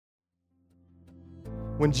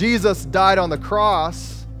When Jesus died on the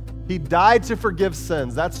cross, he died to forgive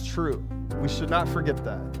sins. That's true. We should not forget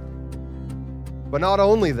that. But not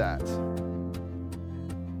only that,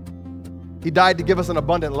 he died to give us an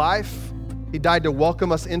abundant life. He died to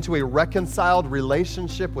welcome us into a reconciled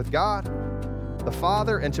relationship with God, the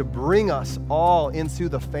Father, and to bring us all into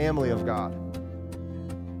the family of God.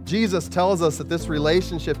 Jesus tells us that this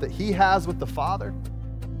relationship that he has with the Father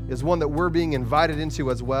is one that we're being invited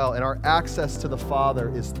into as well, and our access to the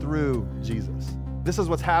Father is through Jesus. This is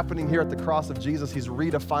what's happening here at the cross of Jesus. He's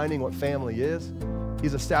redefining what family is.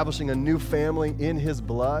 He's establishing a new family in his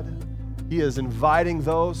blood. He is inviting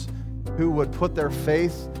those who would put their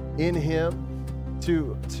faith in him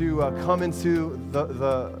to come into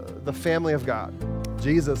the family of God.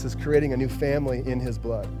 Jesus is creating a new family in his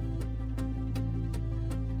blood.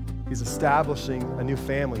 He's establishing a new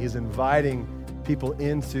family. He's inviting people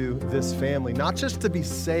into this family, not just to be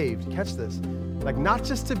saved. Catch this. Like, not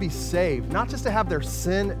just to be saved, not just to have their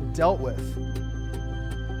sin dealt with,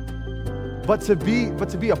 but to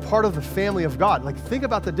be a part of the family of God. Like, think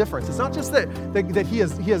about the difference. It's not just that he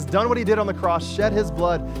has done what he did on the cross, shed his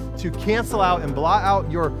blood to cancel out and blot out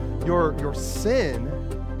your sin,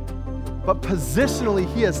 but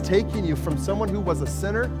positionally he has taken you from someone who was a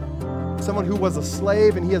sinner, someone who was a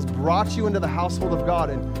slave, and he has brought you into the household of God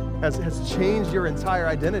and has changed your entire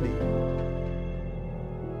identity.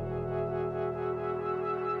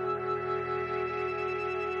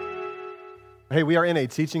 Hey, we are in a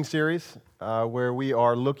teaching series where we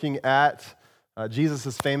are looking at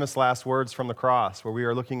Jesus' famous last words from the cross, where we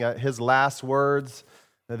are looking at his last words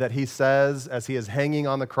that he says as he is hanging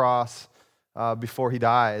on the cross before he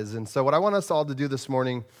dies. And so what I want us all to do this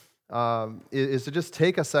morning is to just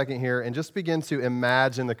take a second here and just begin to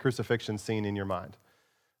imagine the crucifixion scene in your mind.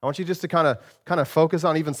 I want you just to kind of focus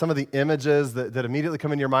on even some of the images that immediately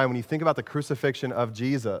come in your mind when you think about the crucifixion of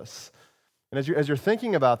Jesus. And as you're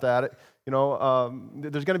thinking about that, you know,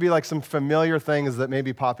 there's going to be like some familiar things that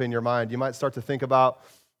maybe pop in your mind. You might start to think about,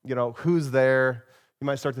 you know, who's there. You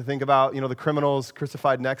might start to think about, you know, the criminals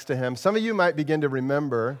crucified next to him. Some of you might begin to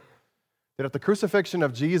remember that at the crucifixion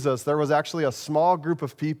of Jesus, there was actually a small group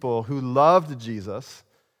of people who loved Jesus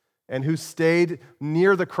and who stayed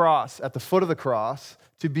near the cross, at the foot of the cross,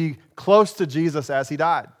 to be close to Jesus as he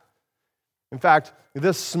died. In fact,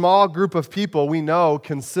 this small group of people we know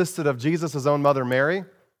consisted of Jesus' own mother Mary,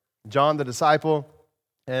 John the disciple,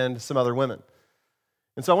 and some other women.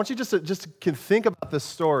 And so I want you just to think about this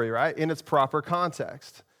story, right, in its proper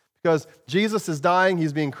context. Because Jesus is dying,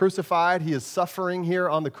 he's being crucified, he is suffering here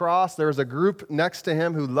on the cross. There is a group next to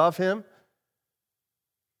him who love him.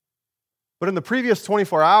 But in the previous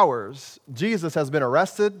 24 hours, Jesus has been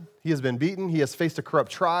arrested, he has been beaten, he has faced a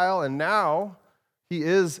corrupt trial, and now he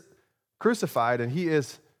is crucified and he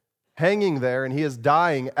is hanging there and he is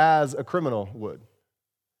dying as a criminal would.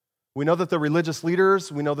 We know that the religious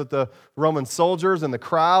leaders, we know that the Roman soldiers and the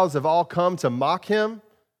crowds have all come to mock him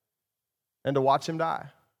and to watch him die.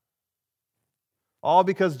 All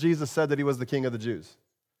because Jesus said that he was the King of the Jews.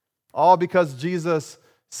 All because Jesus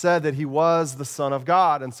said that he was the Son of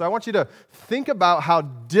God. And so I want you to think about how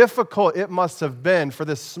difficult it must have been for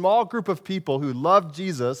this small group of people who loved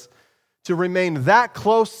Jesus to remain that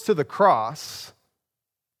close to the cross,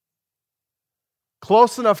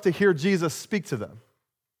 close enough to hear Jesus speak to them.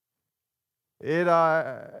 It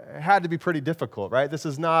had to be pretty difficult, right? This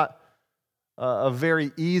is not a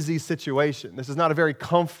very easy situation. This is not a very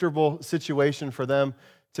comfortable situation for them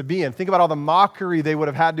to be in. Think about all the mockery they would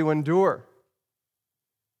have had to endure,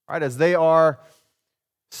 right? As they are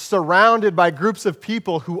surrounded by groups of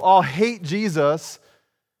people who all hate Jesus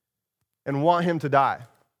and want him to die.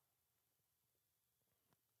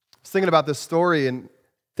 I was thinking about this story and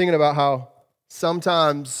thinking about how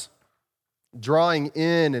sometimes drawing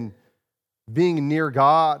in and being near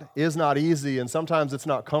God is not easy, and sometimes it's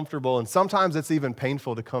not comfortable, and sometimes it's even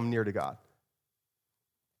painful to come near to God.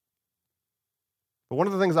 But one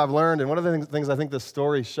of the things I've learned, and one of the things I think this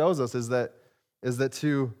story shows us is that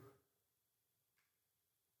in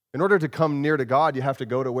order to come near to God, you have to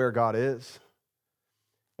go to where God is.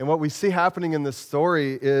 And what we see happening in this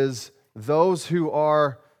story is those who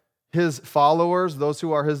are his followers, those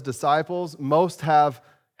who are his disciples, most have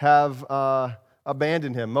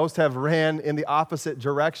abandoned him. Most have ran in the opposite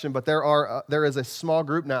direction, but there is a small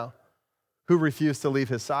group now who refuse to leave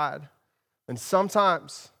his side. And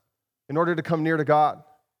sometimes, in order to come near to God,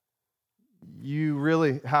 you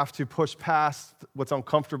really have to push past what's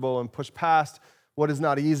uncomfortable and push past what is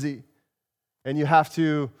not easy, and you have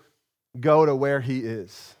to go to where he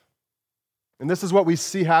is. And this is what we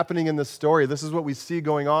see happening in this story. This is what we see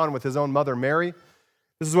going on with his own mother, Mary.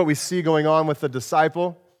 This is what we see going on with the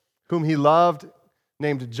disciple whom he loved,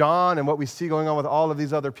 named John, and what we see going on with all of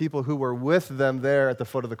these other people who were with them there at the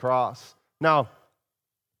foot of the cross. Now,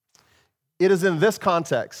 it is in this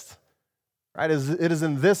context, right? It is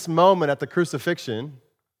in this moment at the crucifixion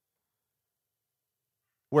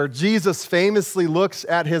where Jesus famously looks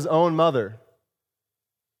at his own mother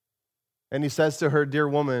and he says to her, "Dear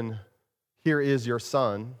woman, here is your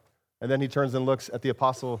son." And then he turns and looks at the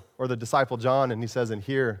apostle or the disciple John and he says, "And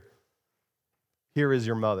here is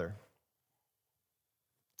your mother."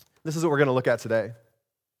 This is what we're going to look at today.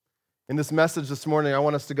 In this message this morning, I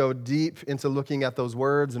want us to go deep into looking at those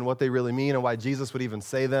words and what they really mean and why Jesus would even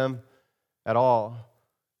say them at all.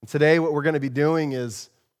 And today, what we're going to be doing is,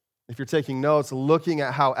 if you're taking notes, looking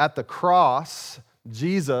at how at the cross,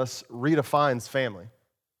 Jesus redefines family.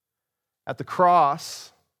 At the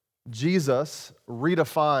cross, Jesus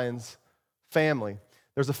redefines family.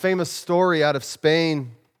 There's a famous story out of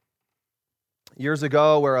Spain years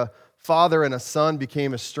ago where a father and a son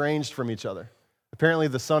became estranged from each other. Apparently,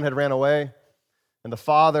 the son had ran away, and the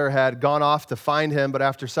father had gone off to find him, but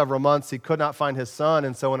after several months, he could not find his son,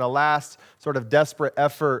 and so in a last sort of desperate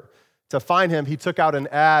effort to find him, he took out an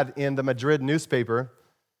ad in the Madrid newspaper.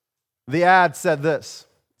 The ad said this.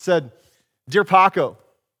 It said, "Dear Paco,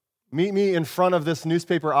 meet me in front of this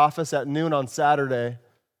newspaper office at noon on Saturday.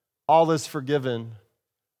 All is forgiven.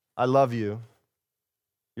 I love you.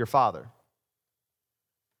 Your father."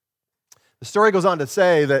 The story goes on to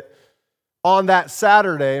say that on that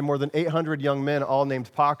Saturday, more than 800 young men, all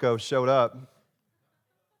named Paco, showed up.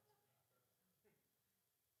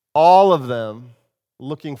 All of them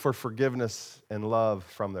looking for forgiveness and love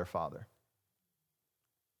from their father.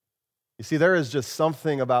 You see, there is just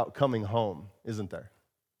something about coming home, isn't there?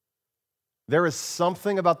 There is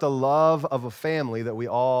something about the love of a family that we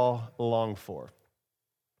all long for.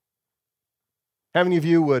 How many of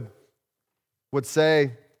you would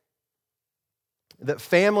say that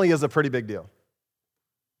family is a pretty big deal?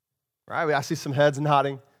 Right? I see some heads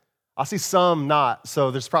nodding. I see some not,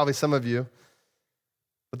 so there's probably some of you.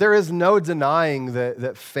 But there is no denying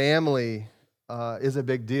that family is a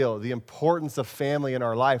big deal. The importance of family in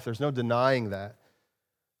our life, there's no denying that.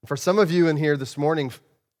 For some of you in here this morning,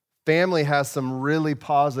 family has some really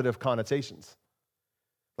positive connotations.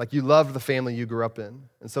 Like you love the family you grew up in.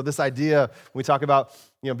 And so this idea, when we talk about,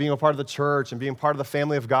 being a part of the church and being part of the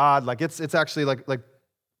family of God, like it's actually like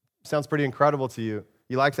sounds pretty incredible to you.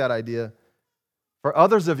 You like that idea. For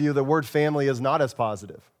others of you, the word family is not as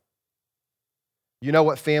positive. You know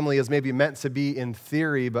what family is maybe meant to be in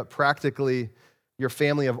theory, but practically your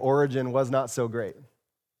family of origin was not so great.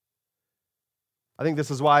 I think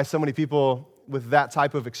this is why so many people with that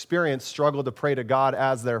type of experience struggle to pray to God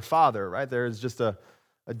as their father, right? There's just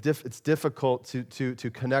it's difficult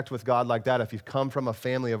to connect with God like that if you've come from a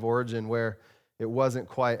family of origin where it wasn't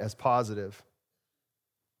quite as positive.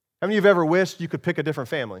 How many of you have ever wished you could pick a different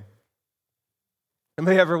family?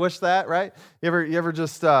 Anybody ever wished that, right? You ever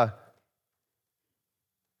just thought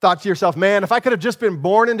to yourself, man, if I could have just been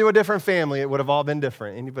born into a different family, it would have all been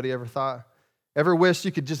different. Anybody ever wished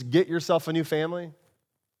you could just get yourself a new family?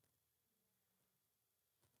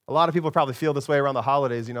 A lot of people probably feel this way around the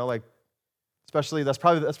holidays, especially that's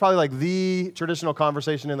probably like the traditional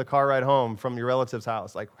conversation in the car ride home from your relative's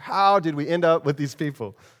house. Like, how did we end up with these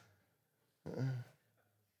people?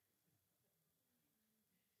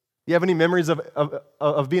 You have any memories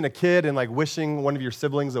of being a kid and like wishing one of your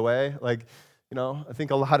siblings away? I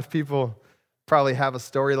think a lot of people probably have a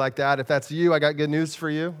story like that. If that's you, I got good news for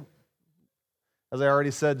you. As I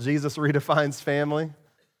already said, Jesus redefines family.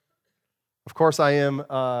 Of course, I am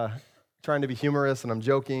trying to be humorous and I'm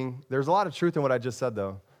joking. There's a lot of truth in what I just said,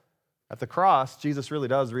 though. At the cross, Jesus really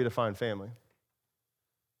does redefine family.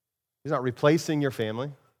 He's not replacing your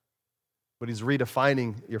family, but he's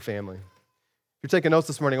redefining your family. If you're taking notes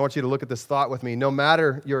this morning, I want you to look at this thought with me. No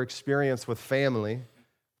matter your experience with family,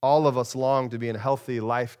 all of us long to be in healthy,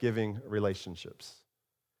 life-giving relationships.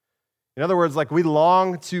 In other words, we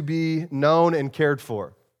long to be known and cared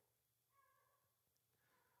for.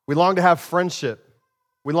 We long to have friendship.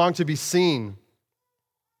 We long to be seen.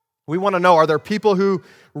 We want to know, are there people who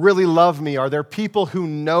really love me? Are there people who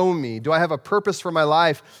know me? Do I have a purpose for my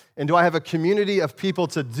life? And do I have a community of people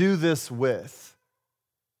to do this with?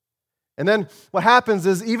 And then what happens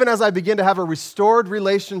is, even as I begin to have a restored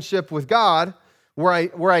relationship with God,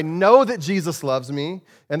 where I know that Jesus loves me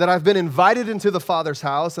and that I've been invited into the Father's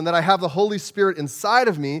house and that I have the Holy Spirit inside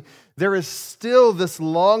of me, there is still this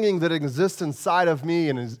longing that exists inside of me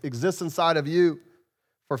and exists inside of you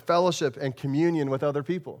for fellowship and communion with other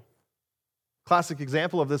people. Classic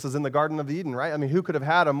example of this is in the Garden of Eden, right? I mean, who could have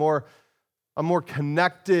had a more a more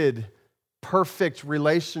connected, perfect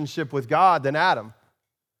relationship with God than Adam,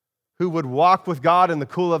 who would walk with God in the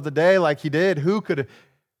cool of the day like he did. Who could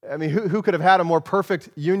have had a more perfect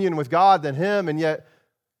union with God than him? And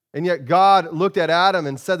yet God looked at Adam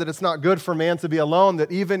and said that it's not good for man to be alone,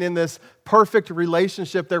 that even in this perfect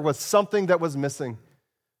relationship, there was something that was missing.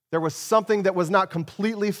 There was something that was not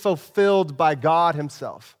completely fulfilled by God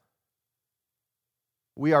himself.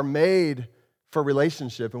 We are made for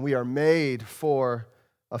relationship, and we are made for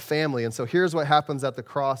a family. And so here's what happens at the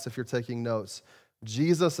cross if you're taking notes.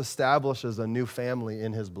 Jesus establishes a new family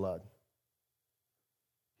in his blood.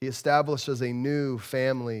 He establishes a new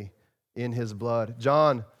family in his blood.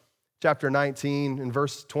 John chapter 19, in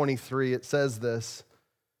verse 23, it says this.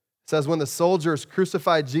 It says, when the soldiers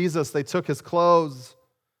crucified Jesus, they took his clothes,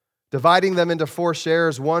 dividing them into 4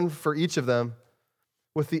 shares, one for each of them,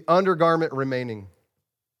 with the undergarment remaining.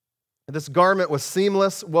 And this garment was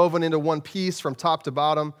seamless, woven into one piece from top to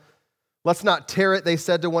bottom. Let's not tear it, they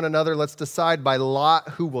said to one another. Let's decide by lot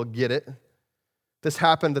who will get it. This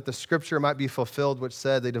happened that the scripture might be fulfilled, which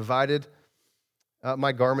said, they divided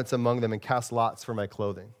my garments among them and cast lots for my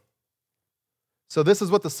clothing. So this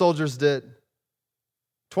is what the soldiers did.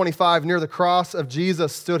 25, near the cross of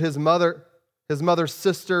Jesus stood his mother's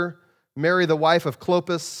sister, Mary, the wife of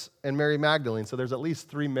Clopas, and Mary Magdalene. So there's at least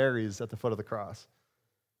 3 Marys at the foot of the cross.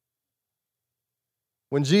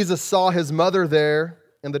 When Jesus saw his mother there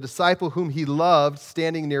and the disciple whom he loved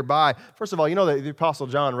standing nearby, first of all, you know that the Apostle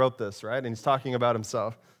John wrote this, right? And he's talking about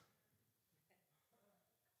himself.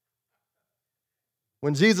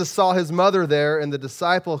 When Jesus saw his mother there and the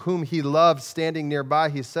disciple whom he loved standing nearby,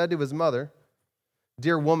 he said to his mother,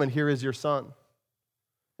 dear woman, here is your son.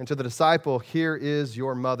 And to the disciple, here is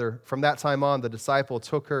your mother. From that time on, the disciple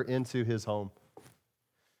took her into his home.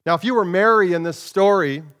 Now, if you were Mary in this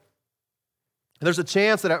story, there's a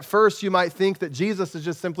chance that at first you might think that Jesus is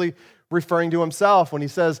just simply referring to himself when he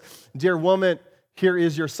says, dear woman, here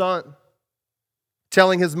is your son.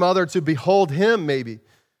 Telling his mother to behold him, maybe.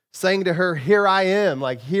 Saying to her, here I am,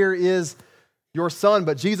 like here is your son.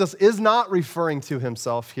 But Jesus is not referring to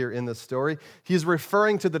himself here in this story. He's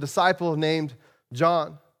referring to the disciple named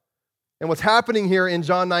John. And what's happening here in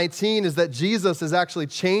John 19 is that Jesus is actually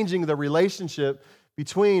changing the relationship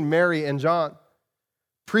between Mary and John.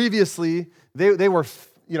 Previously, they were,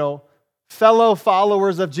 fellow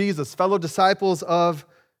followers of Jesus, fellow disciples of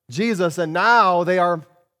Jesus, and now they are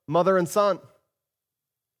mother and son.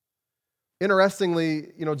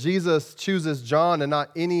 Interestingly, Jesus chooses John and not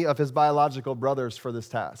any of his biological brothers for this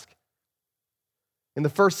task. In the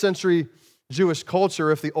first century Jewish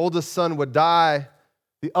culture, if the oldest son would die,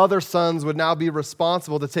 the other sons would now be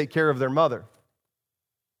responsible to take care of their mother.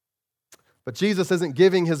 But Jesus isn't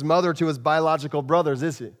giving his mother to his biological brothers,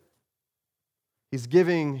 is he? He's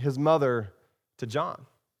giving his mother to John.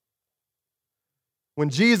 When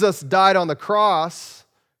Jesus died on the cross,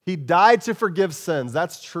 he died to forgive sins.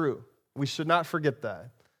 That's true. We should not forget that.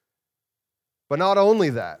 But not only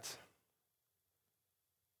that,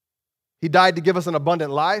 he died to give us an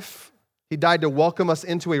abundant life. He died to welcome us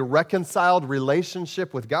into a reconciled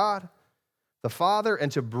relationship with God, the Father,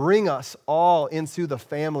 and to bring us all into the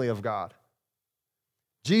family of God.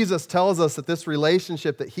 Jesus tells us that this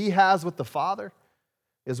relationship that he has with the Father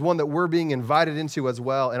is one that we're being invited into as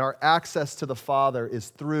well, and our access to the Father is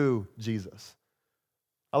through Jesus.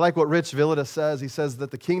 I like what Rich Villodas says. He says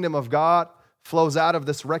that the kingdom of God flows out of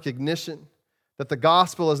this recognition that the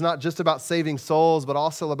gospel is not just about saving souls, but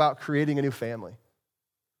also about creating a new family.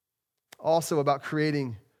 Also about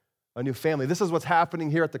creating a new family. This is what's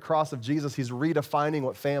happening here at the cross of Jesus. He's redefining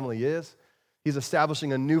what family is. He's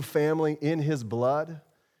establishing a new family in his blood.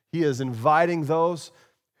 He is inviting those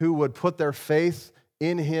who would put their faith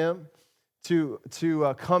in him to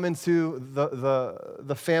come into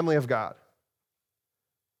the family of God.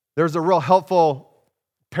 There's a real helpful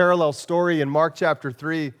parallel story in Mark chapter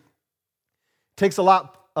 3. It takes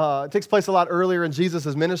place a lot earlier in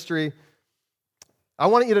Jesus' ministry. I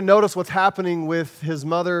want you to notice what's happening with his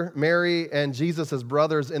mother, Mary, and Jesus'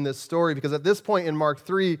 brothers in this story, because at this point in Mark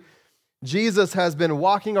 3, Jesus has been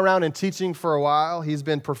walking around and teaching for a while. He's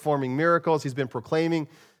been performing miracles. He's been proclaiming,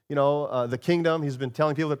 the kingdom. He's been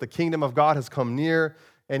telling people that the kingdom of God has come near,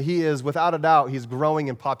 and he is, without a doubt, he's growing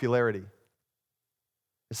in popularity.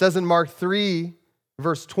 It says in Mark 3,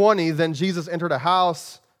 verse 20, then Jesus entered a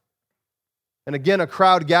house, and again a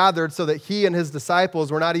crowd gathered so that he and his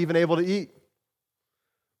disciples were not even able to eat.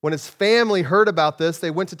 When his family heard about this,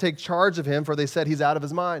 they went to take charge of him, for they said he's out of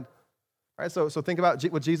his mind. All right, so think about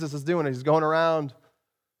what Jesus is doing. He's going around,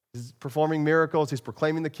 he's performing miracles, he's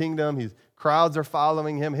proclaiming the kingdom, crowds are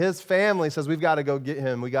following him. His family says, we've got to go get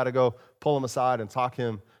him. We got to go pull him aside and talk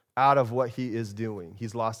him out of what he is doing.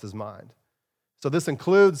 He's lost his mind. So this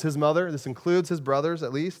includes his mother. This includes his brothers,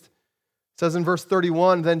 at least. It says in verse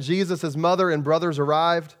 31, then Jesus, his mother, and brothers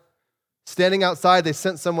arrived. Standing outside, they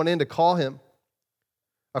sent someone in to call him.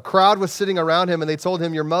 A crowd was sitting around him, and they told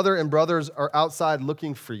him, your mother and brothers are outside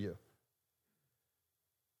looking for you.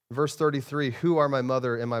 Verse 33, who are my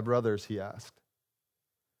mother and my brothers, he asked.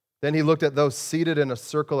 Then he looked at those seated in a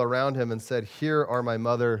circle around him and said, here are my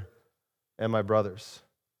mother and my brothers.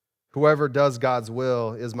 Whoever does God's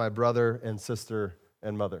will is my brother and sister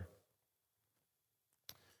and mother.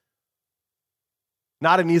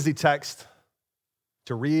 Not an easy text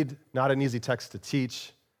to read, not an easy text to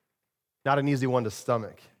teach, not an easy one to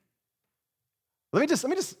stomach. Let me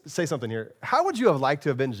just say something here. How would you have liked to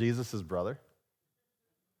have been Jesus' brother?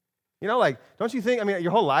 You know, like, don't you think, I mean,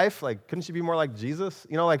 your whole life, like, couldn't you be more like Jesus?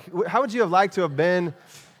 You know, like, how would you have liked to have been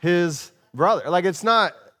his brother? Like, it's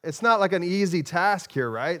not like an easy task here,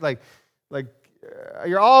 right? Like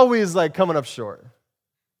you're always like coming up short.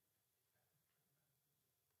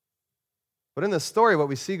 But in this story, what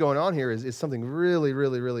we see going on here is something really,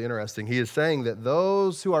 really, really interesting. He is saying that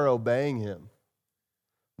those who are obeying him,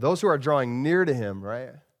 those who are drawing near to him, right?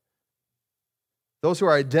 Those who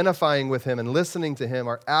are identifying with him and listening to him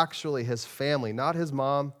are actually his family, not his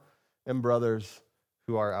mom and brothers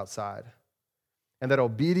who are outside. And that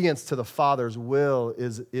obedience to the Father's will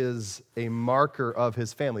is a marker of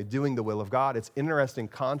his family, doing the will of God. It's interesting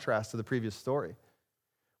contrast to the previous story,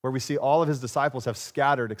 where we see all of his disciples have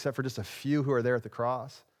scattered except for just a few who are there at the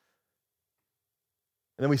cross.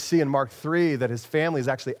 And then we see in Mark 3 that his family is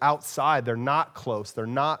actually outside. They're not close. They're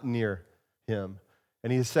not near him.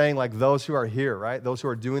 And he's saying, like, those who are here, right? Those who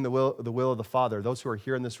are doing the will of the Father, those who are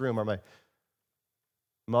here in this room are my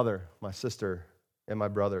mother, my sister, and my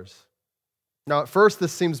brothers. Now, at first,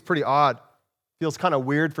 this seems pretty odd. Feels kind of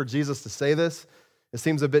weird for Jesus to say this. It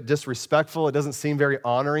seems a bit disrespectful. It doesn't seem very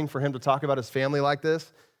honoring for him to talk about his family like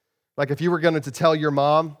this. Like if you were going to tell your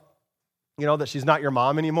mom, you know, that she's not your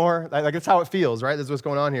mom anymore, like it's how it feels, right? This is what's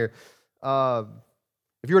going on here.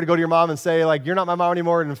 If you were to go to your mom and say, like, you're not my mom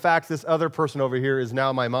anymore, and in fact, this other person over here is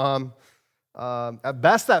now my mom, at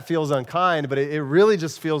best that feels unkind, but it really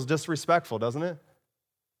just feels disrespectful, doesn't it?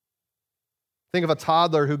 Think of a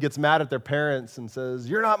toddler who gets mad at their parents and says,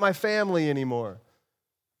 you're not my family anymore.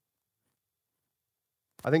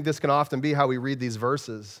 I think this can often be how we read these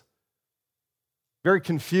verses. Very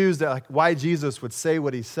confused at like why Jesus would say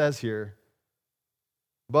what he says here.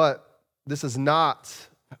 But this is not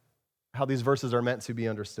how these verses are meant to be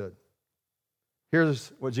understood.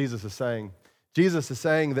 Here's what Jesus is saying. Jesus is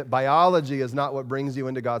saying that biology is not what brings you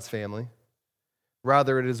into God's family.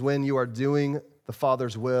 Rather, it is when you are doing the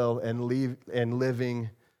Father's will and living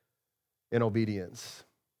in obedience.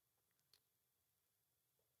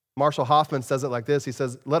 Marshall Hoffman says it like this. He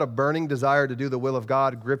says, let a burning desire to do the will of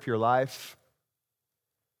God grip your life.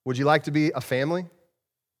 Would you like to be a family?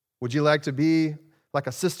 Would you like to be like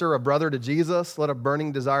a sister or brother to Jesus? Let a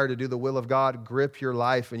burning desire to do the will of God grip your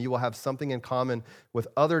life, and you will have something in common with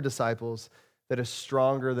other disciples that is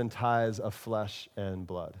stronger than ties of flesh and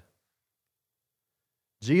blood.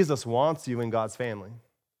 Jesus wants you in God's family.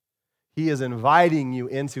 He is inviting you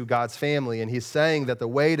into God's family, and he's saying that the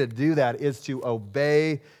way to do that is to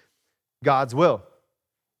obey God's will.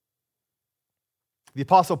 The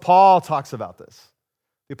Apostle Paul talks about this.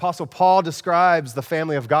 The Apostle Paul describes the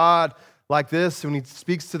family of God like this when he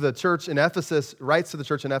speaks to the church in Ephesus, writes to the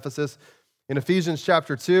church in Ephesus. In Ephesians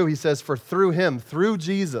chapter 2, he says, for through him, through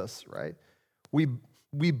Jesus, right,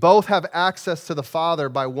 we both have access to the Father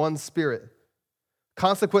by one Spirit.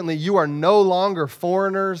 Consequently, you are no longer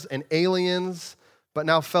foreigners and aliens, but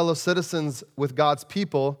now fellow citizens with God's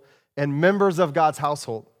people and members of God's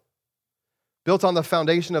household, built on the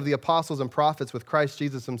foundation of the apostles and prophets with Christ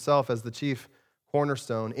Jesus himself as the chief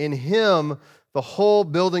cornerstone. In him, the whole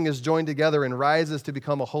building is joined together and rises to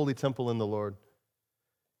become a holy temple in the Lord.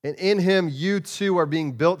 And in him, you too are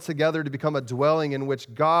being built together to become a dwelling in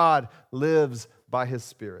which God lives by his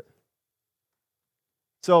Spirit.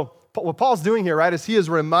 So what Paul's doing here, right, is he is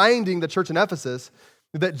reminding the church in Ephesus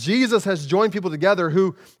that Jesus has joined people together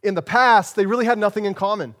who, in the past, they really had nothing in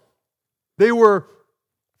common. They were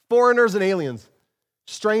foreigners and aliens,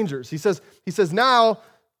 strangers. He says now,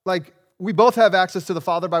 like, we both have access to the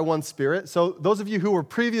Father by one Spirit. So those of you who were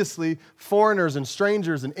previously foreigners and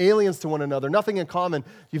strangers and aliens to one another, nothing in common,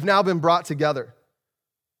 you've now been brought together.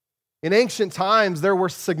 In ancient times, there were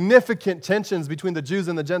significant tensions between the Jews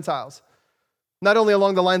and the Gentiles, not only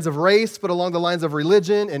along the lines of race, but along the lines of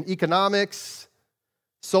religion and economics,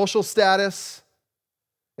 social status.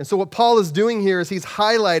 And so what Paul is doing here is he's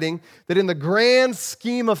highlighting that in the grand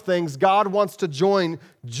scheme of things, God wants to join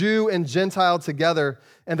Jew and Gentile together,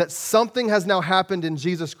 and that something has now happened in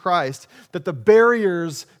Jesus Christ, that the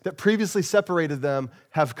barriers that previously separated them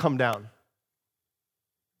have come down.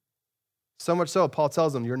 So much so, Paul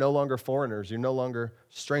tells them, you're no longer foreigners, you're no longer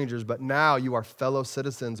strangers, but now you are fellow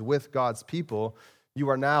citizens with God's people. You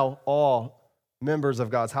are now all members of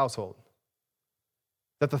God's household.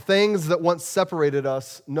 That the things that once separated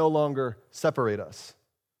us no longer separate us.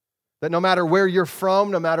 That no matter where you're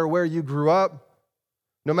from, no matter where you grew up,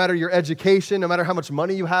 no matter your education, no matter how much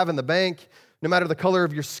money you have in the bank, no matter the color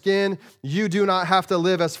of your skin, you do not have to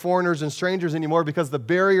live as foreigners and strangers anymore because the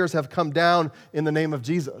barriers have come down in the name of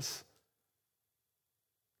Jesus.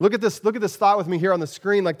 Look at this thought with me here on the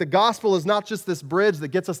screen. Like, the gospel is not just this bridge that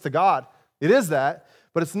gets us to God. It is that,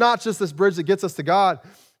 but it's not just this bridge that gets us to God,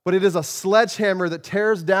 but it is a sledgehammer that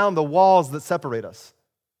tears down the walls that separate us.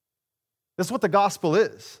 That's what the gospel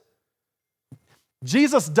is.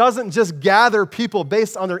 Jesus doesn't just gather people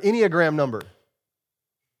based on their Enneagram number,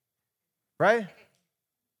 right?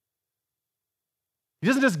 He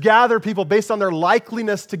doesn't just gather people based on their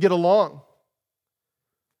likeliness to get along.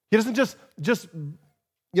 He doesn't just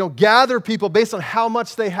gather people based on how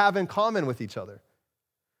much they have in common with each other.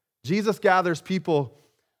 Jesus gathers people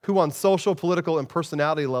who on social, political, and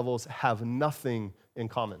personality levels have nothing in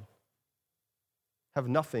common. Have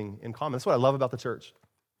nothing in common. That's what I love about the church.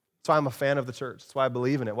 That's why I'm a fan of the church. That's why I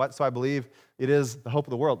believe in it. That's why I believe it is the hope of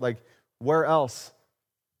the world. Like, where else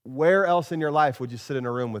in your life would you sit in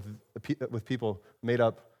a room with people made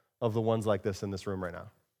up of the ones like this in this room right now?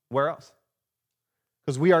 Where else?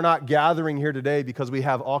 Because we are not gathering here today because we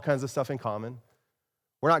have all kinds of stuff in common.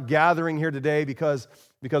 We're not gathering here today because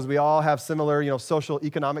we all have similar, social,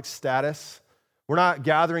 economic status. We're not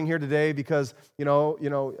gathering here today because,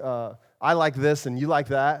 I like this and you like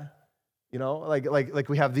that. Like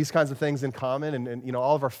we have these kinds of things in common and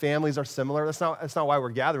all of our families are similar. That's not why we're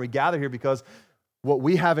gathering. We gather here because what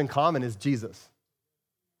we have in common is Jesus.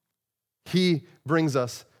 He brings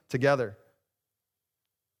us together.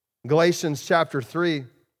 Galatians chapter 3,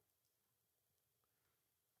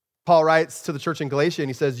 Paul writes to the church in Galatia and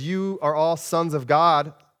he says, you are all sons of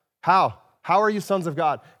God. How? How are you sons of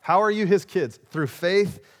God? How are you his kids? Through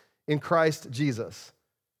faith in Christ Jesus.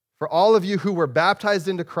 For all of you who were baptized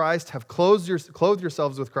into Christ have clothed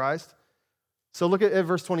yourselves with Christ. So look at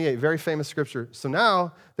verse 28, very famous scripture. So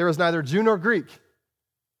now there is neither Jew nor Greek,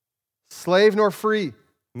 slave nor free,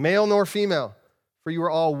 male nor female, for you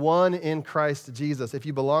are all one in Christ Jesus. If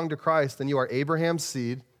you belong to Christ, then you are Abraham's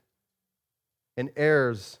seed and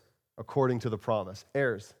heirs according to the promise.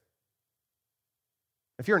 Heirs.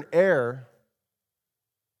 If you're an heir,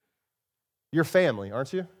 you're family,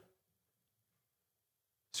 aren't you?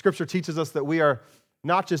 Scripture teaches us that we are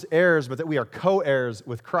not just heirs, but that we are co-heirs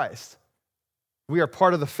with Christ. We are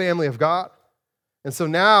part of the family of God. And so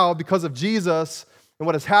now, because of Jesus and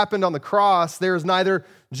what has happened on the cross, there is neither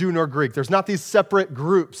Jew nor Greek. There's not these separate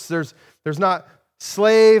groups. There's not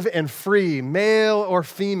slave and free, male or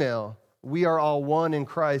female. We are all one in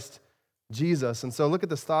Christ Jesus. And so look at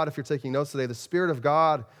this thought if you're taking notes today. The Spirit of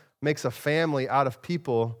God makes a family out of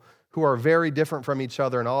people who are very different from each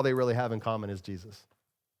other, and all they really have in common is Jesus.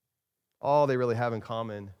 All they really have in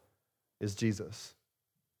common is Jesus.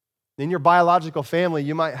 In your biological family,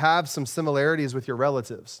 you might have some similarities with your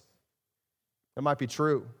relatives. That might be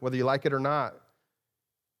true, whether you like it or not.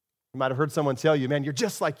 You might have heard someone tell you, man, you're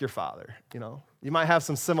just like your father. You might have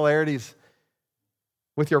some similarities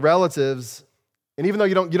with your relatives, and even though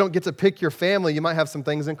you don't get to pick your family, you might have some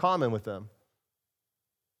things in common with them.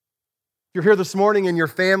 If you're here this morning and your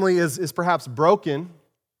family is perhaps broken,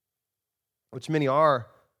 which many are,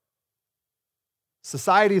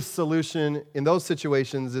 society's solution in those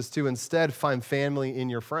situations is to instead find family in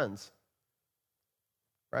your friends.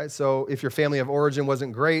 Right? So if your family of origin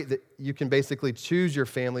wasn't great, that you can basically choose your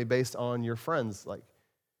family based on your friends. Like,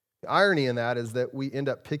 the irony in that is that we end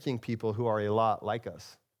up picking people who are a lot like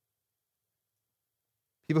us.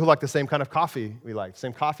 People who like the same kind of coffee we like,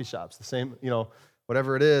 same coffee shops, the same,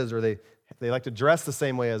 whatever it is, or they like to dress the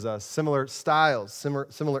same way as us, similar styles,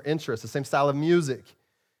 similar interests, the same style of music.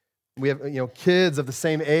 We have, kids of the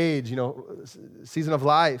same age, season of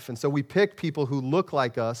life. And so we pick people who look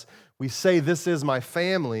like us. We say, this is my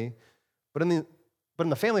family. But in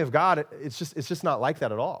the family of God, it's just not like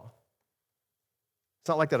that at all. It's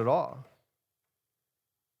not like that at all.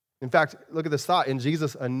 In fact, look at this thought. In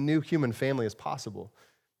Jesus, a new human family is possible.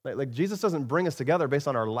 Like Jesus doesn't bring us together based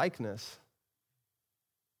on our likeness.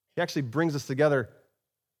 He actually brings us together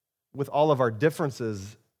with all of our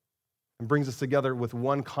differences and brings us together with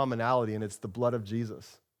one commonality, and it's the blood of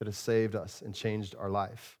Jesus. that has saved us and changed our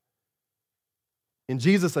life. In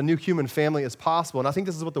Jesus, a new human family is possible, and I think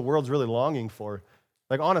this is what the world's really longing for.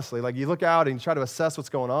 Like honestly, like you look out and you try to assess what's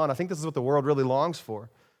going on, I think this is what the world really longs for.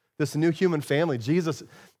 This new human family. Jesus,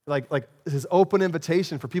 like his open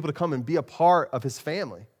invitation for people to come and be a part of his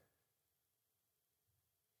family.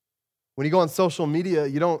 When you go on social media,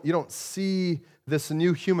 you don't see this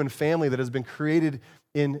new human family that has been created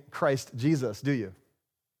in Christ Jesus, do you?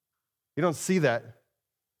 You don't see that.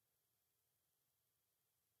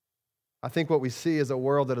 I think what we see is a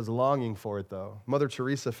world that is longing for it, though. Mother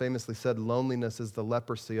Teresa famously said, loneliness is the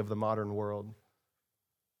leprosy of the modern world.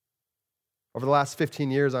 Over the last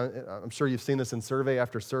 15 years, I'm sure you've seen this in survey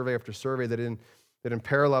after survey after survey, that in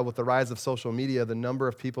parallel with the rise of social media, the number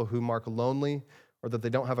of people who mark lonely or that they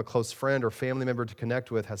don't have a close friend or family member to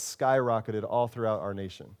connect with has skyrocketed all throughout our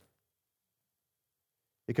nation.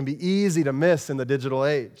 It can be easy to miss in the digital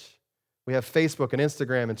age. We have Facebook and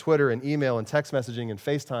Instagram and Twitter and email and text messaging and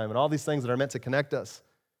FaceTime and all these things that are meant to connect us.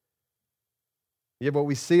 Yet what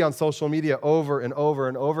we see on social media over and over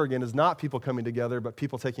and over again is not people coming together, but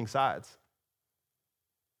people taking sides.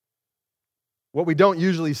 What we don't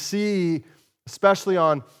usually see, especially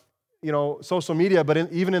on social media, but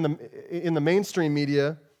even in the mainstream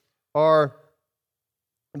media, are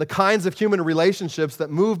the kinds of human relationships that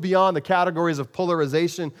move beyond the categories of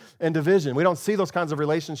polarization and division. We don't see those kinds of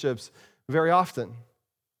relationships very often.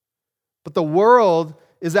 But the world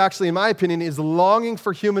is actually, in my opinion, is longing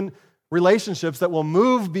for human relationships that will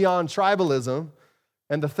move beyond tribalism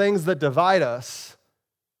and the things that divide us.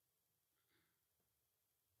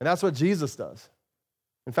 And that's what Jesus does.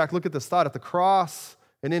 In fact, look at this thought. At the cross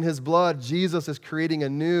and in his blood, Jesus is creating a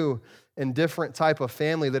new and different type of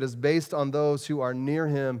family that is based on those who are near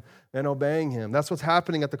him and obeying him. That's what's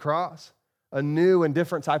happening at the cross, a new and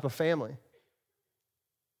different type of family.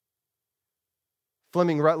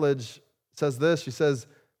 Fleming Rutledge says this. She says,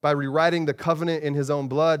 by rewriting the covenant in his own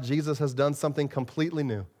blood, Jesus has done something completely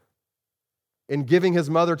new. In giving his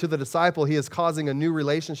mother to the disciple, he is causing a new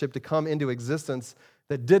relationship to come into existence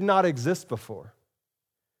that did not exist before.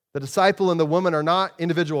 The disciple and the woman are not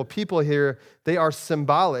individual people here. They are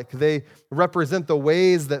symbolic. They represent the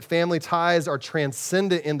ways that family ties are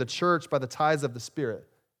transcendent in the church by the ties of the Spirit.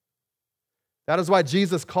 That is why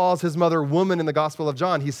Jesus calls his mother woman in the Gospel of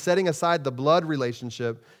John. He's setting aside the blood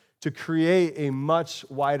relationship to create a much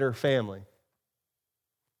wider family.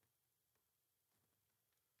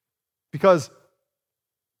 Because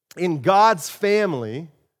in God's family,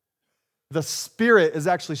 the Spirit is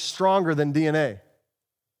actually stronger than DNA.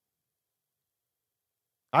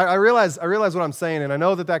 I realize what I'm saying, and I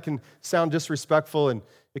know that can sound disrespectful, and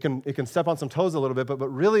it can step on some toes a little bit, but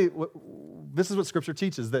really, this is what Scripture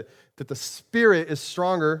teaches, that the Spirit is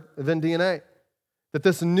stronger than DNA. That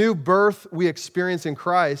this new birth we experience in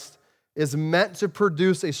Christ is meant to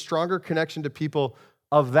produce a stronger connection to people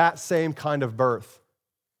of that same kind of birth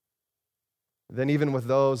than even with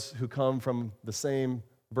those who come from the same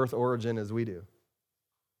birth origin as we do.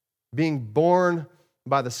 Being born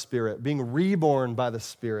by the Spirit, being reborn by the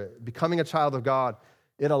Spirit, becoming a child of God,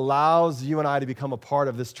 it allows you and I to become a part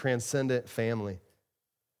of this transcendent family.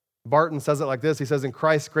 Barton says it like this. He says, in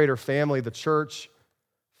Christ's greater family, the church,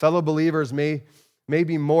 fellow believers may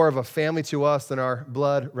be more of a family to us than our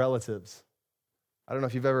blood relatives. I don't know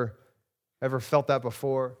if you've ever felt that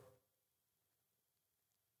before.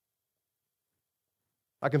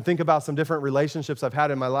 I can think about some different relationships I've had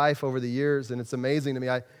in my life over the years, and it's amazing to me.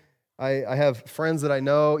 I have friends that I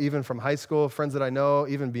know, even from high school, friends that I know,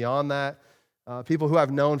 even beyond that, people who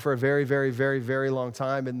I've known for a very, very, very, very long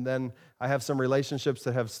time. And then I have some relationships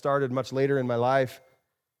that have started much later in my life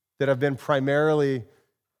that have been primarily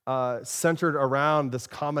centered around this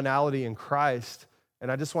commonality in Christ.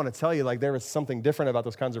 And I just want to tell you, there is something different about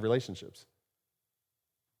those kinds of relationships.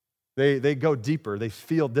 They go deeper. They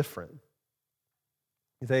feel different.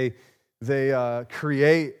 They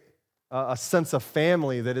create a sense of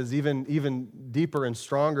family that is even deeper and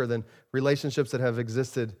stronger than relationships that have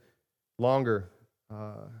existed longer.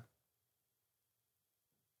 The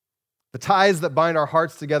ties that bind our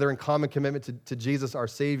hearts together in common commitment to Jesus, our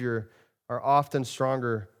Savior, are often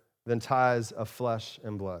stronger than ties of flesh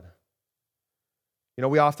and blood.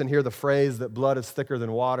 We often hear the phrase that blood is thicker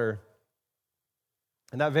than water,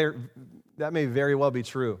 and that may very well be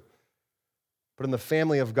true. But in the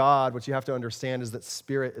family of God, what you have to understand is that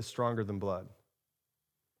Spirit is stronger than blood.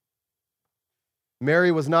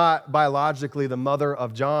 Mary was not biologically the mother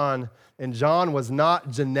of John, and John was not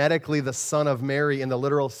genetically the son of Mary in the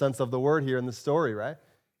literal sense of the word here in the story, right?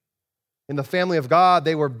 In the family of God,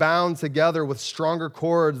 they were bound together with stronger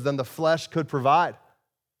cords than the flesh could provide.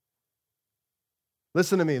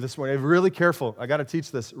 Listen to me this morning. Really careful. I got to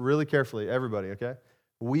teach this really carefully, everybody, okay?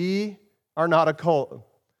 We are not a cult.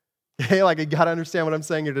 Okay, like you got to understand what I'm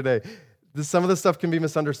saying here today. Some of this stuff can be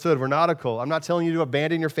misunderstood. We're not a cult. I'm not telling you to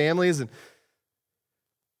abandon your families and,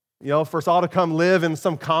 for us all to come live in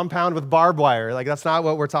some compound with barbed wire. Like, that's not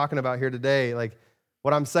what we're talking about here today. Like,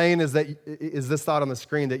 what I'm saying is this thought on the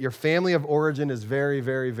screen, that your family of origin is very,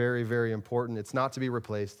 very, very, very important. It's not to be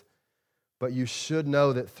replaced. But you should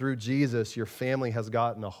know that through Jesus, your family has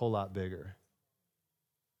gotten a whole lot bigger.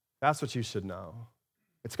 That's what you should know.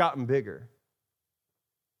 It's gotten bigger.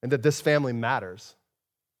 And that this family matters.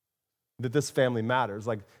 That this family matters.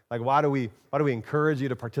 Like why do we encourage you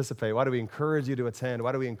to participate? Why do we encourage you to attend?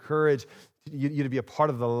 Why do we encourage you to be a part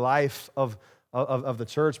of the life of the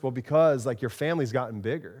church? Well, because your family's gotten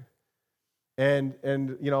bigger. And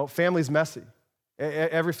family's messy.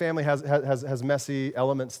 Every family has messy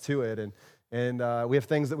elements to it, and we have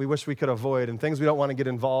things that we wish we could avoid and things we don't want to get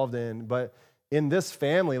involved in. But in this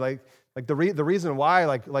family, the reason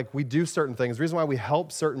why we do certain things, the reason why we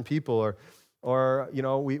help certain people, or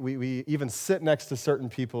we even sit next to certain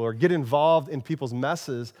people or get involved in people's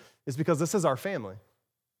messes, is because this is our family.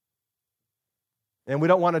 And we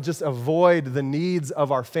don't want to just avoid the needs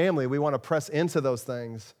of our family. We want to press into those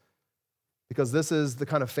things, because this is the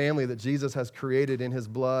kind of family that Jesus has created in his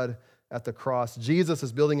blood at the cross. Jesus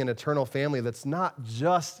is building an eternal family that's not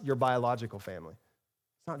just your biological family.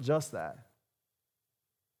 It's not just that.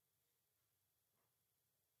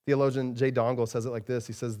 Theologian Jay Dongle says it like this.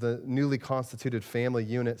 He says, the newly constituted family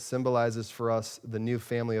unit symbolizes for us the new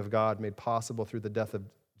family of God made possible through the death of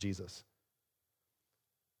Jesus.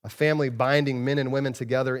 A family binding men and women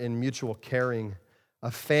together in mutual caring. A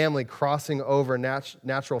family crossing over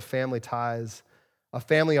natural family ties, a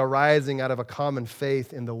family arising out of a common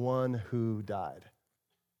faith in the one who died.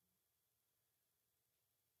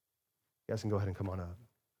 You guys can go ahead and come on up.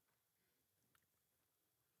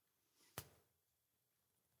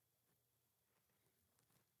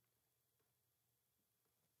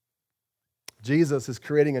 Jesus is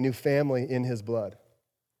creating a new family in his blood.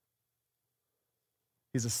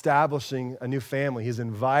 He's establishing a new family. He's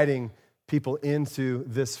inviting people into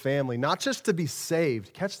this family, not just to be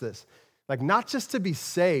saved. Catch this. Not just to be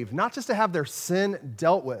saved, not just to have their sin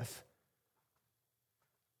dealt with,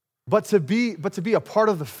 but to be a part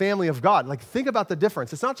of the family of God. Think about the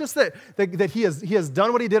difference. It's not just that he has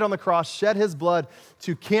done what he did on the cross, shed his blood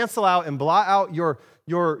to cancel out and blot out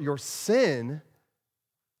your sin,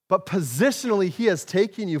 but positionally he has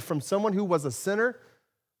taken you from someone who was a sinner,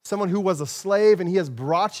 someone who was a slave, and he has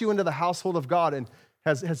brought you into the household of God and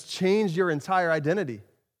has changed your entire identity.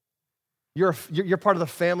 You're part of the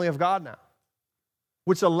family of God now,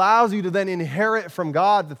 which allows you to then inherit from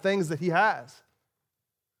God the things that he has.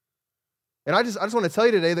 And I just want to tell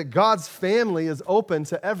you today that God's family is open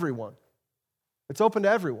to everyone. It's open to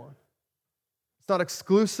everyone. It's not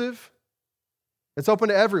exclusive. It's open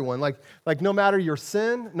to everyone. Like no matter your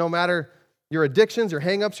sin, no matter your addictions, your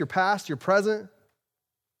hang-ups, your past, your present,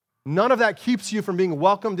 none of that keeps you from being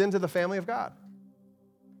welcomed into the family of God.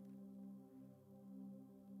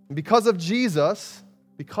 Because of Jesus,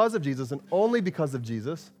 and only because of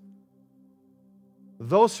Jesus,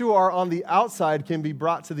 those who are on the outside can be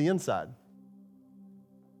brought to the inside.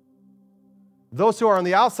 Those who are on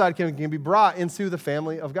the outside can be brought into the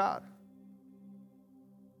family of God.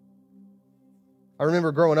 I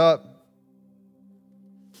remember growing up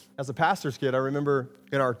as a pastor's kid. I remember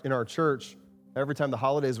in our church, every time the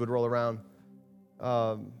holidays would roll around,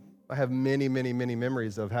 I have many, many, many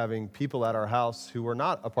memories of having people at our house who were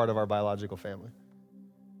not a part of our biological family.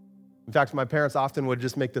 In fact, my parents often would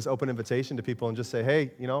just make this open invitation to people and just say,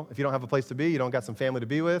 hey, if you don't have a place to be, you don't got some family to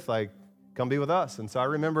be with, come be with us. And so I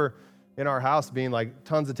remember in our house being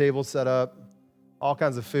tons of tables set up, all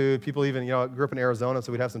kinds of food. People even, I grew up in Arizona,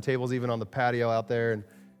 so we'd have some tables even on the patio out there. And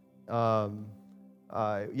so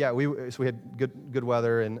we had good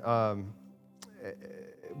weather, and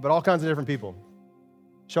but all kinds of different people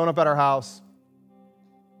showing up at our house,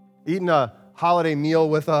 eating a holiday meal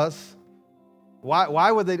with us. Why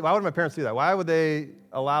would my parents do that? Why would they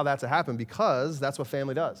allow that to happen? Because that's what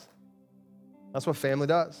family does. That's what family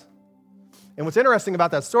does. And what's interesting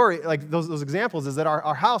about that story, those examples, is that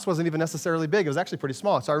our house wasn't even necessarily big. It was actually pretty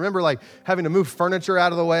small. So I remember having to move furniture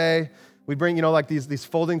out of the way. We'd bring, these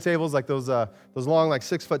folding tables, those long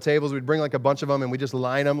 6-foot tables. We'd bring a bunch of them, and we just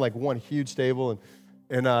line them one huge table,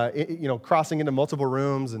 and crossing into multiple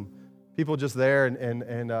rooms, and people just there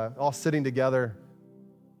and all sitting together.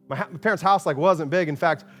 My parents' house wasn't big. In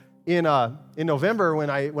fact, in November when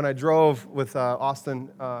I drove with Austin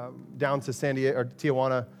down to San Diego or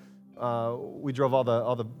Tijuana we drove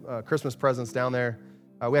all the Christmas presents down there.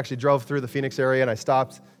 We actually drove through the Phoenix area, and I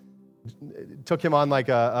stopped, took him on like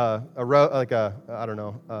a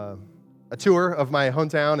tour of my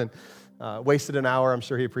hometown, and wasted an hour. I'm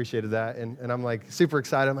sure he appreciated that. And I'm like super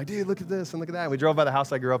excited. I'm like, dude, look at this and look at that. And we drove by the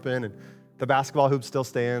house I grew up in, and the basketball hoop still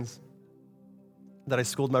stands that I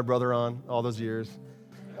schooled my brother on all those years.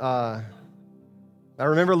 I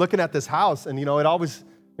remember looking at this house, and, it always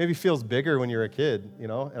maybe feels bigger when you're a kid,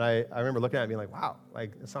 And I remember looking at it and being like, wow,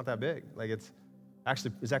 like, it's not that big. Like, it's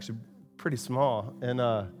actually pretty small. And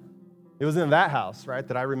it was in that house, right,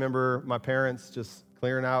 that I remember my parents just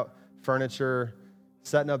clearing out furniture,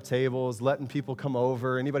 setting up tables, letting people come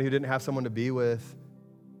over, anybody who didn't have someone to be with.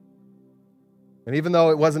 And even though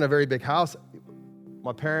it wasn't a very big house,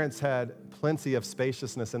 my parents had plenty of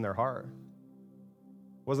spaciousness in their heart.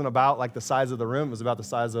 It wasn't about like the size of the room, it was about the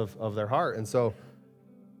size of their heart. And so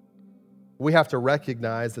we have to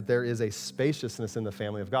recognize that there is a spaciousness in the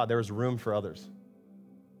family of God. There is room for others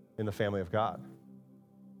in the family of God.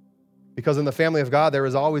 Because in the family of God, there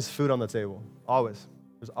is always food on the table. Always.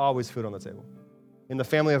 There's always food on the table. In the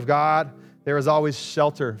family of God, there is always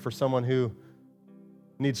shelter for someone who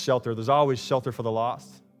needs shelter. There's always shelter for the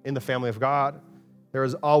lost. In the family of God, there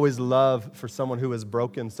is always love for someone who is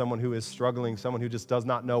broken, someone who is struggling, someone who just does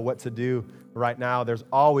not know what to do right now. There's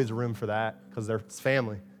always room for that because they're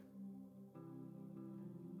family.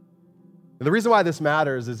 And the reason why this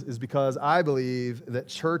matters is because I believe that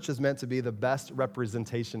church is meant to be the best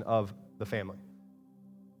representation of the family.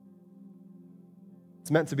 It's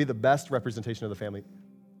meant to be the best representation of the family,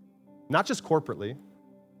 not just corporately,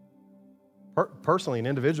 personally and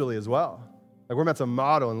individually as well. Like, we're meant to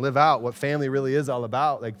model and live out what family really is all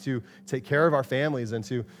about, like to take care of our families and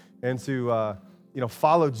to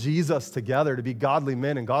follow Jesus together, to be godly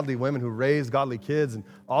men and godly women who raise godly kids and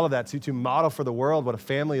all of that, to model for the world what a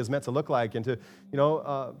family is meant to look like. And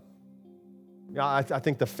I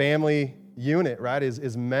think the family unit, right,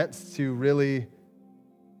 is meant to really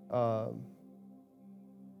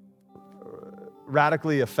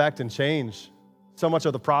radically affect and change so much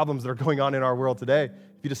of the problems that are going on in our world today.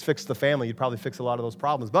 If you just fix the family, you'd probably fix a lot of those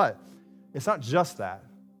problems. But it's not just that.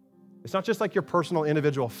 It's not just like your personal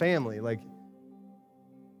individual family. Like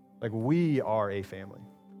we are a family.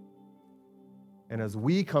 And as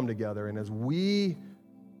we come together and as we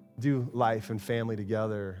do life and family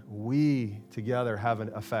together, we together have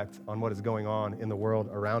an effect on what is going on in the world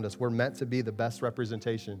around us. We're meant to be the best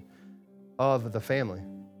representation of the family.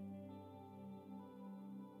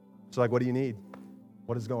 So, like, what do you need?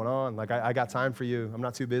 What is going on? Like, I got time for you. I'm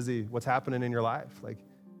not too busy. What's happening in your life? Like,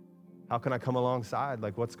 how can I come alongside?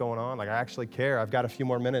 Like, what's going on? Like, I actually care. I've got a few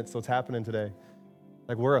more minutes. What's happening today?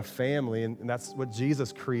 Like, we're a family, and that's what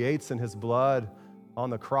Jesus creates in his blood on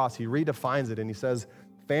the cross. He redefines it, and he says,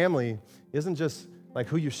 family isn't just like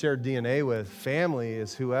who you share DNA with. Family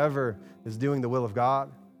is whoever is doing the will of God.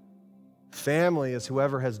 Family is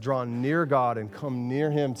whoever has drawn near God and come near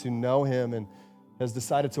him to know him and has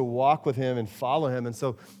decided to walk with him and follow him. And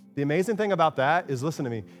so the amazing thing about that is, listen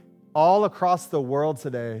to me, all across the world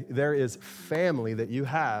today, there is family that you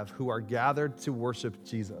have who are gathered to worship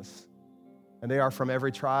Jesus. And they are from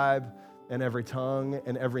every tribe and every tongue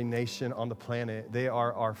and every nation on the planet. They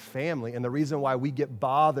are our family. And the reason why we get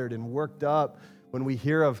bothered and worked up when we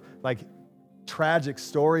hear of like tragic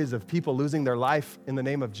stories of people losing their life in the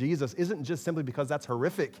name of Jesus isn't just simply because that's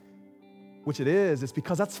horrific, which it is. It's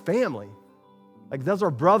because that's family. Like, those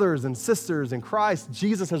are brothers and sisters in Christ.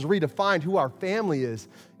 Jesus has redefined who our family is.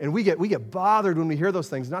 And we get bothered when we hear those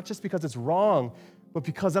things, not just because it's wrong, but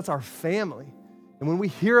because that's our family. And when we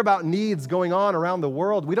hear about needs going on around the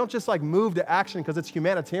world, we don't just like move to action because it's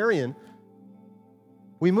humanitarian.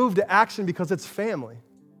 We move to action because it's family.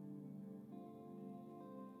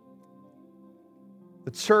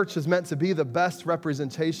 The church is meant to be the best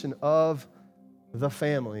representation of the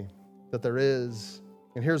family that there is.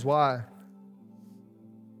 And here's why.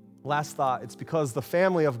 Last thought, it's because the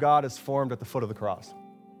family of God is formed at the foot of the cross.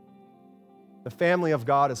 The family of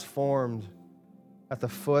God is formed at the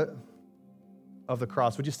foot of the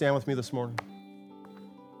cross. Would you stand with me this morning?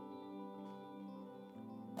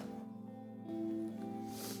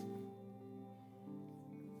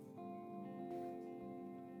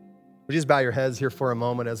 Would you just bow your heads here for a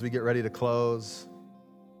moment as we get ready to close?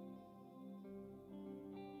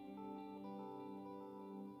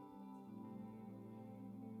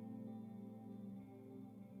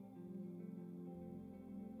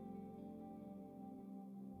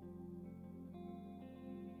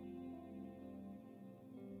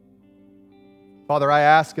 Father, I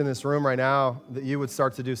ask in this room right now that you would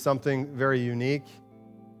start to do something very unique.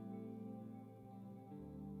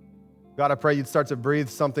 God, I pray you'd start to breathe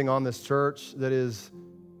something on this church that is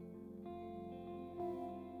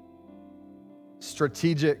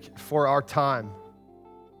strategic for our time.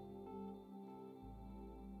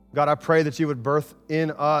 God, I pray that you would birth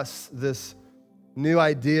in us this new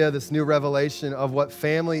idea, this new revelation of what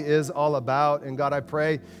family is all about. And God, I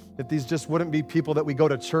pray that these just wouldn't be people that we go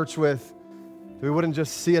to church with. We wouldn't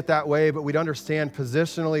just see it that way, but we'd understand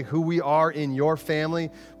positionally who we are in your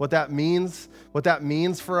family, what that means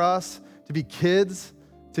for us to be kids,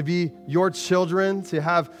 to be your children, to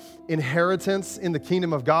have inheritance in the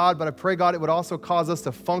kingdom of God. But I pray, God, it would also cause us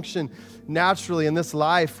to function naturally in this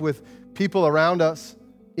life with people around us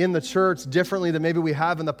in the church differently than maybe we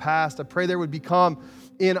have in the past. I pray there would become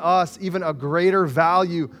in us even a greater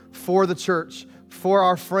value for the church, for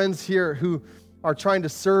our friends here who are trying to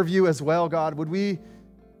serve you as well, God. Would we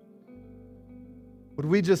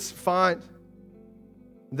just find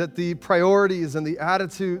that the priorities and the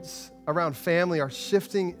attitudes around family are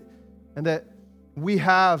shifting, and that we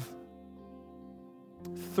have,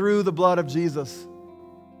 through the blood of Jesus,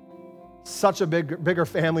 such a bigger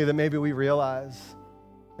family than maybe we realize.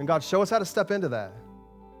 And God, show us how to step into that.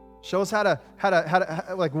 Show us how to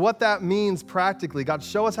like what that means practically. God,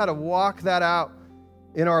 show us how to walk that out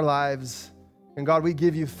in our lives. And God, we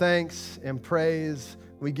give you thanks and praise.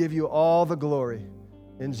 We give you all the glory.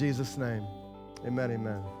 In Jesus' name, amen,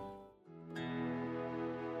 amen.